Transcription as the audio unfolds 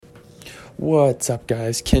What's up,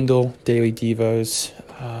 guys? Kindle Daily Devos.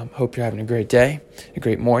 Hope you're having a great day, a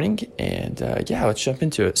great morning, and let's jump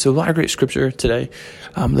into it. So a lot of great scripture today.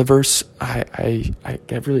 The verse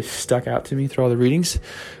that really stuck out to me through all the readings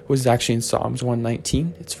was actually in Psalms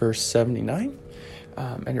 119. It's verse 79,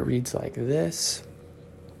 and it reads like this.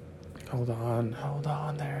 Hold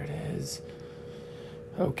on, there it is.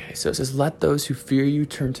 Okay, so it says, "Let those who fear you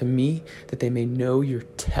turn to me, that they may know your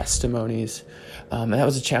testimonies." And that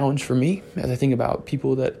was a challenge for me as I think about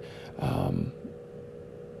people that,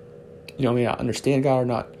 may not understand God or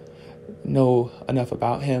not know enough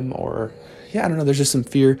about Him, or I don't know. There's just some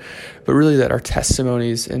fear, but really that our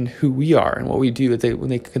testimonies and who we are and what we do, that when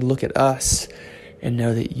they can look at us and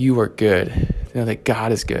know that you are good, know that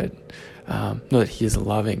God is good, know that He is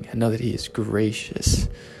loving, and know that He is gracious.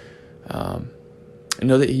 And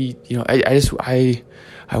know that He,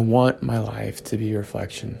 I want my life to be a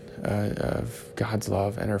reflection of God's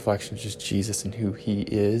love and a reflection of just Jesus and who He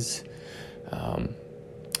is.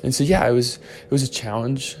 And so, it was a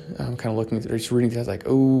challenge. I'm kind of looking at just reading through. I was like,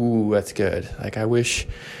 oh, that's good. Like, I wish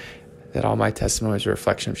that all my testimonies are a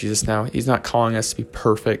reflection of Jesus. Now, He's not calling us to be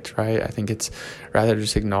perfect, right? I think it's rather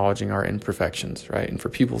just acknowledging our imperfections, right? And for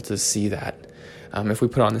people to see that, if we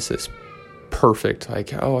put on this perfect,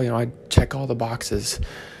 like, I check all the boxes,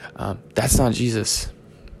 that's not Jesus.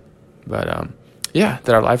 But that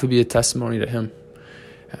our life would be a testimony to Him.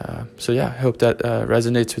 I hope that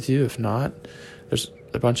resonates with you. If not, there's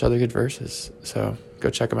a bunch of other good verses, so go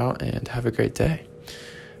check them out and have a great day.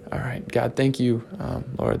 All right, God, thank you,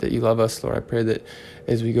 Lord, that you love us. Lord, I pray that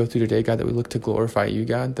as we go through today, God, that we look to glorify you,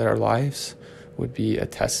 God, that our lives would be a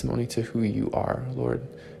testimony to who you are, Lord,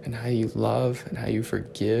 and how you love and how you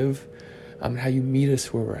forgive, and how you meet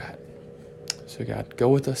us where we're at. So, God, go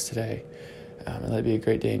with us today, and let it be a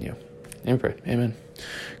great day in you. And we pray. Amen.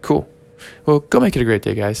 Cool. Well, go make it a great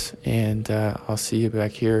day, guys, and I'll see you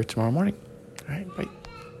back here tomorrow morning. All right, bye.